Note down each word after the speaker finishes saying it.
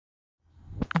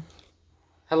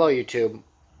Hello YouTube.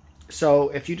 So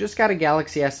if you just got a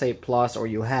Galaxy S8 Plus or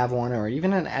you have one or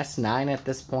even an S9 at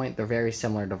this point, they're very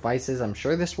similar devices. I'm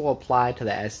sure this will apply to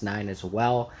the S9 as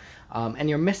well. And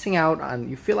you're missing out on,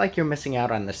 you feel like you're missing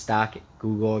out on the stock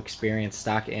Google experience,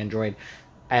 stock Android.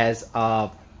 As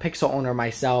a Pixel owner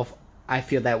myself, I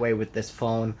feel that way with this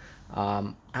phone.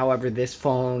 However, this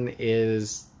phone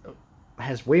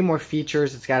has way more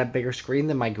features. It's got a bigger screen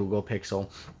than my Google Pixel.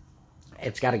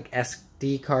 It's got an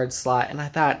SD card slot, and I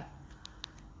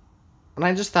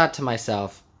just thought to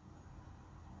myself,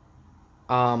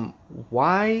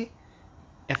 why,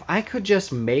 if I could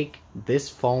just make this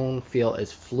phone feel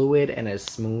as fluid and as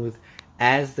smooth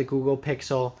as the Google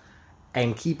Pixel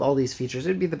and keep all these features,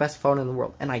 it'd be the best phone in the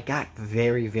world. And I got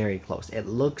very, very close. It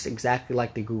looks exactly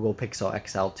like the Google Pixel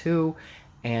XL2,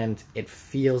 and it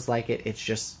feels like it. It's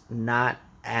just not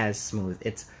as smooth.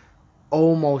 It's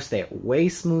almost there. Way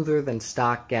smoother than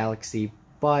stock Galaxy,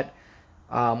 but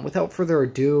without further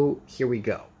ado, here we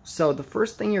go. So the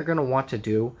first thing you're going to want to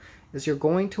do is you're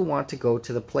going to want to go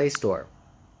to the Play Store.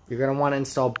 You're going to want to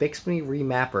install Bixby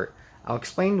Remapper. I'll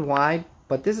explain why,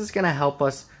 but this is going to help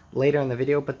us later in the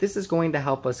video, but this is going to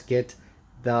help us get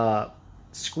the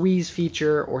squeeze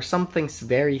feature or something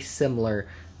very similar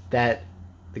that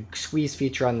the squeeze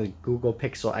feature on the Google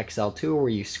Pixel XL2, where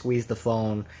you squeeze the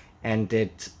phone and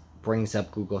it brings up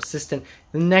Google Assistant.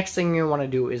 The next thing you want to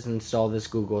do is install this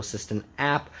Google Assistant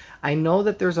app. I know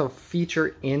that there's a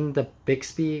feature in the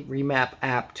Bixby Remap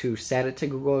app to set it to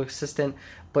Google Assistant,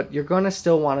 but you're going to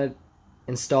still want to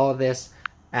install this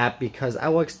app because I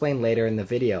will explain later in the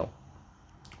video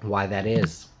why that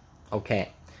is.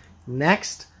 Okay,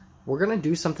 next we're going to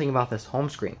do something about this home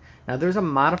screen. Now there's a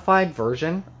modified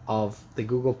version of the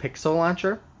Google Pixel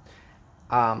launcher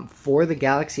for the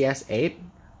Galaxy S8.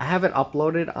 I have it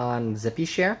uploaded on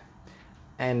Zippyshare,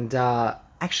 and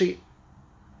actually,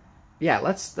 yeah,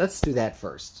 let's do that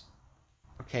first.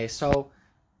 Okay, so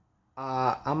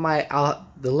the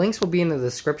links will be in the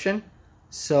description.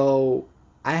 So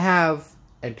I have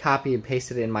a copy and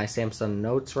pasted in my Samsung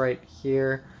Notes right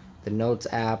here, the Notes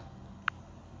app.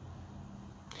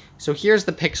 So here's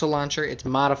the Pixel launcher. It's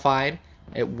modified.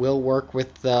 It will work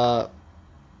with the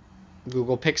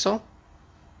Google Pixel.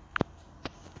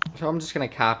 So I'm just going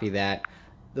to copy that.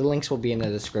 The links will be in the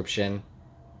description.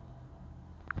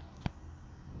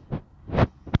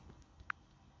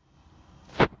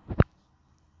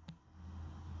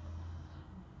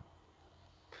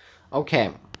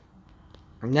 Okay.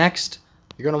 Next,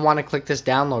 you're going to want to click this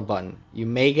download button. You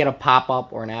may get a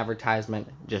pop-up or an advertisement.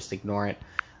 Just ignore it.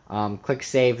 Click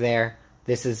save there.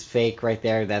 This is fake right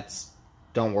there.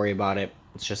 Don't worry about it.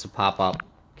 It's just a pop-up.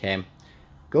 Okay.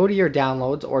 Go to your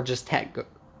downloads or just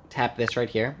tap this right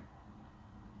here.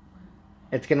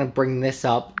 It's going to bring this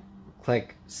up.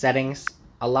 Click settings,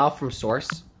 allow from source,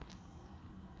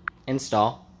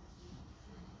 install.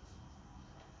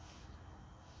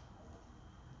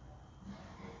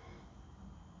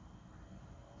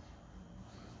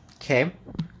 Okay,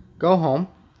 go home.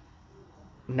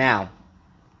 Now,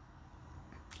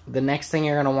 the next thing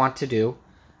you're going to want to do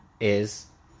is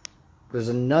there's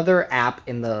another app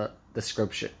in the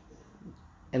description.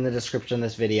 In the description of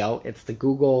this video, it's the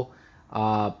Google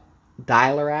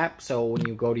Dialer app. So when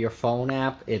you go to your phone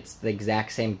app, it's the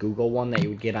exact same Google one that you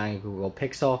would get on a Google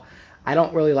Pixel. I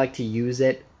don't really like to use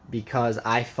it because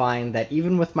I find that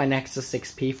even with my Nexus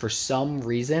 6P, for some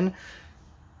reason,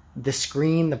 the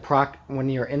screen, when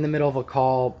you're in the middle of a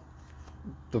call,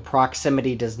 the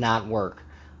proximity does not work.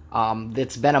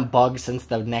 It's been a bug since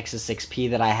the Nexus 6P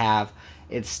that I have.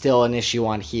 It's still an issue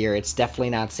on here. It's definitely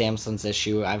not Samsung's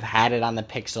issue. I've had it on the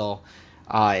Pixel.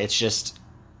 It's just,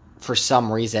 for some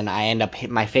reason,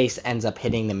 my face ends up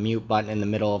hitting the mute button in the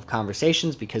middle of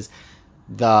conversations because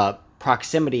the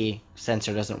proximity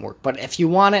sensor doesn't work. But if you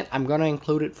want it, I'm going to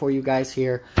include it for you guys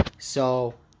here.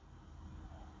 So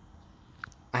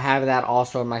I have that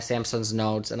also in my Samsung's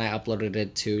Notes, and I uploaded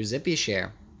it to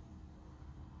Zippyshare.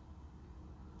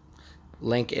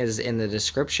 Link is in the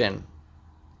description.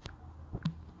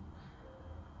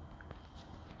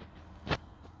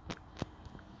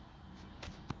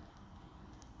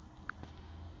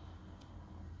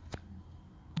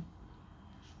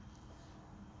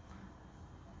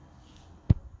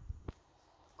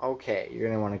 Okay, you're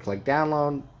going to want to click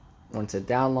download. Once it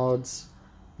downloads,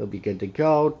 you'll be good to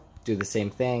go. Do the same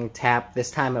thing. Tap.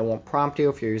 This time it won't prompt you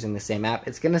if you're using the same app.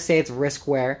 It's going to say it's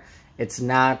riskware. It's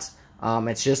not.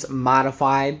 It's just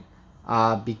modified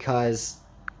because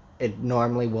it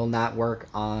normally will not work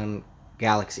on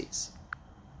Galaxies.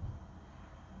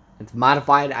 It's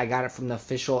modified. I got it from the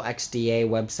official XDA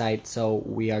website, so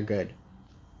we are good.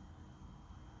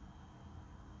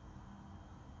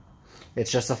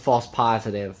 It's just a false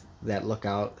positive that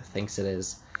Lookout thinks it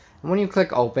is. And when you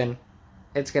click open,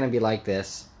 it's going to be like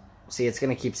this. See, it's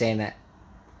going to keep saying that.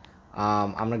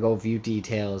 I'm going to go view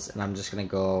details, and I'm just going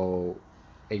to go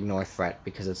ignore threat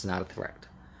because it's not a threat.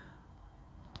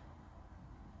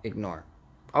 Ignore.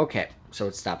 Okay, so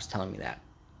it stops telling me that.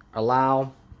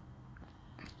 Allow.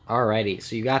 Alrighty,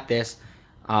 so you got this.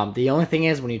 The only thing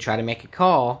is when you try to make a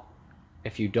call,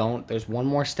 if you don't, there's one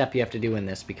more step you have to do in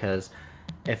this, because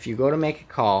if you go to make a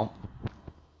call,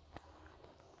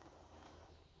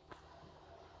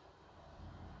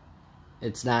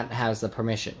 it's not has the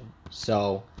permission.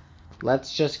 So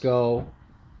let's just go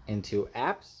into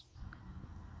apps,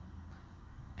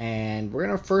 and we're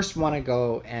gonna first want to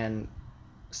go and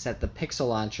set the Pixel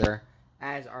Launcher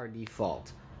as our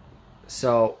default.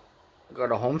 So go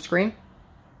to home screen,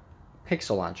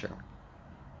 Pixel Launcher.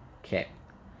 Okay.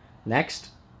 Next,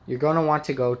 you're going to want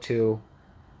to go to,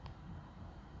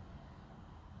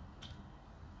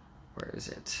 where is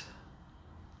it?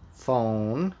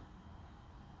 Phone.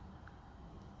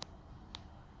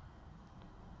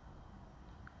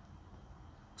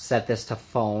 Set this to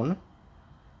phone.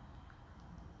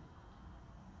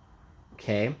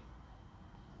 Okay.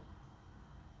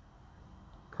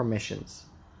 Permissions.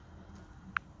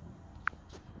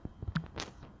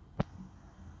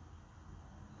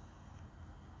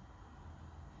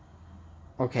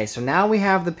 Okay, so now we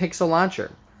have the Pixel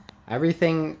Launcher.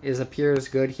 Everything appears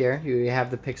good here. You have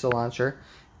the Pixel Launcher,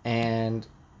 and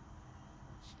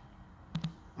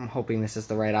I'm hoping this is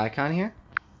the right icon here.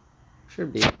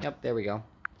 Should be. Yep, there we go.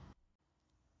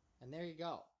 And there you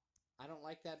go. I don't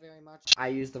like that very much. I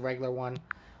use the regular one,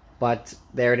 but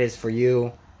there it is for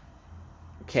you.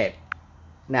 Okay,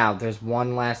 now there's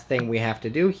one last thing we have to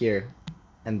do here,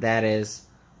 and that is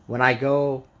when I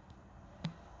go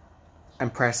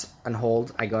and press and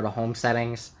hold, I go to home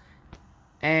settings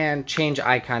and change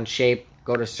icon shape,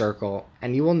 go to circle,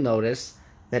 and you will notice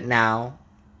that now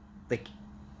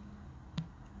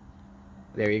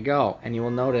there you go, and you will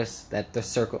notice that the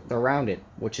circle, they're rounded,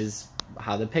 which is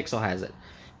how the Pixel has it.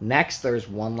 Next, there's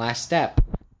one last step.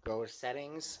 Go to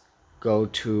settings, go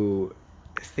to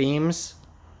themes.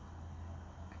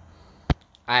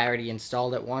 I already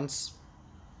installed it once.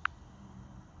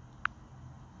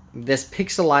 This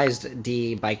Pixelized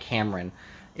D by Cameron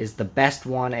is the best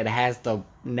one. It has the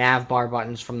nav bar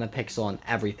buttons from the Pixel and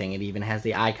everything. It even has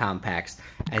the icon packs.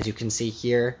 As you can see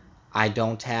here, I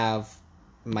don't have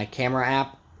my camera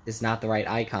app is not the right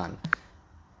icon.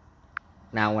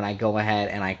 Now when I go ahead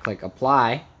and I click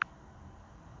apply,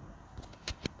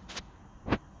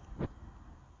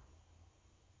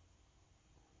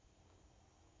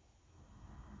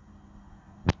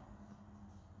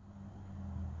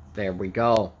 there we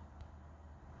go.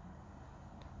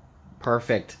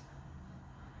 Perfect.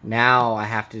 Now I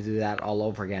have to do that all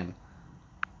over again.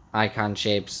 Icon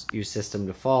shapes, use system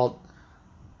default.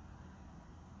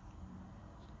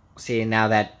 See, now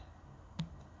that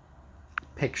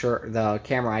picture, the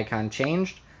camera icon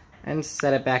changed, and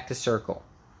set it back to circle.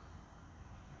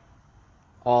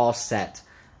 All set.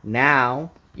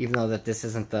 Now, even though that this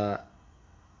isn't the...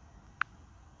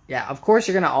 Yeah, of course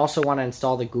you're going to also want to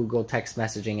install the Google text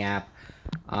messaging app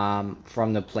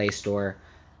from the Play Store.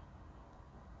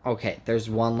 Okay, there's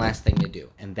one last thing to do,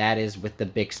 and that is with the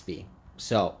Bixby.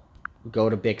 So, go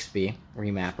to Bixby,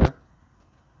 Remapper.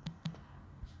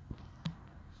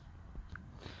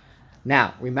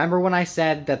 Now, remember when I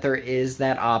said that there is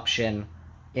that option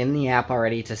in the app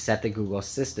already to set the Google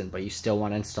Assistant, but you still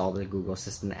want to install the Google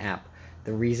Assistant app?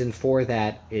 The reason for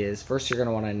that is, first you're going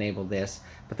to want to enable this,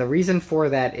 but the reason for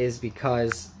that is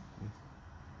because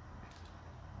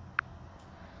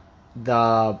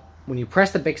when you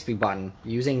press the Bixby button,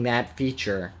 using that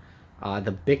feature,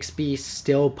 the Bixby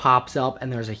still pops up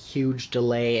and there's a huge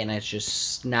delay and it's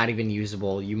just not even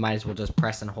usable. You might as well just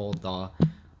press and hold the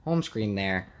home screen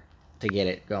there to get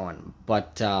it going.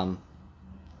 But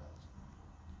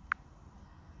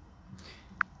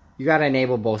you got to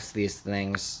enable both of these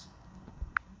things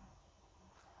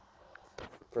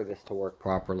for this to work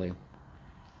properly.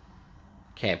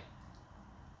 Okay.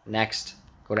 Next,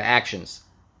 go to Actions.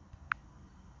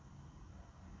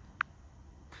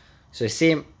 So you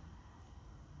see,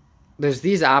 there's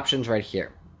these options right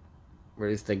here.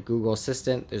 There's the Google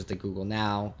Assistant, there's the Google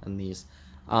Now, and these.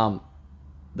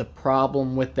 The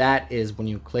problem with that is when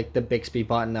you click the Bixby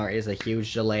button, there is a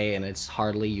huge delay and it's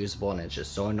hardly usable and it's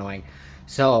just so annoying.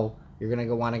 So you're going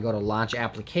to want to go to Launch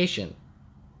Application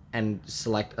and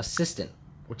select Assistant,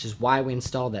 which is why we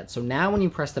installed that. So now when you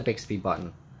press the Bixby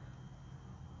button,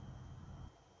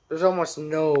 there's almost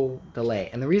no delay.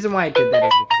 And the reason why I did that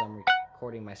is because I'm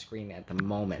recording my screen at the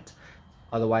moment.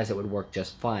 Otherwise, it would work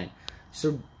just fine.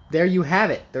 So there you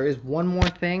have it. There is one more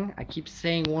thing. I keep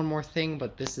saying one more thing,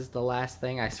 but this is the last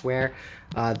thing, I swear.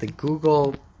 The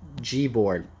Google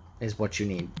Gboard is what you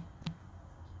need.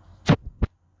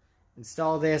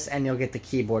 Install this and you'll get the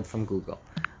keyboard from Google.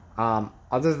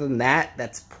 Other than that,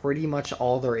 that's pretty much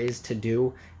all there is to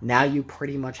do. Now you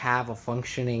pretty much have a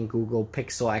functioning Google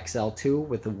Pixel XL2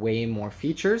 with way more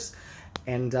features.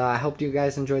 And I hope you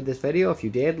guys enjoyed this video. If you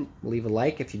did, leave a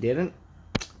like. If you didn't,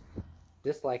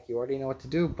 dislike. You already know what to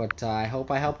do. But I hope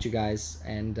I helped you guys.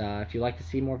 And if you'd like to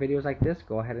see more videos like this,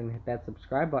 go ahead and hit that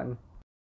subscribe button.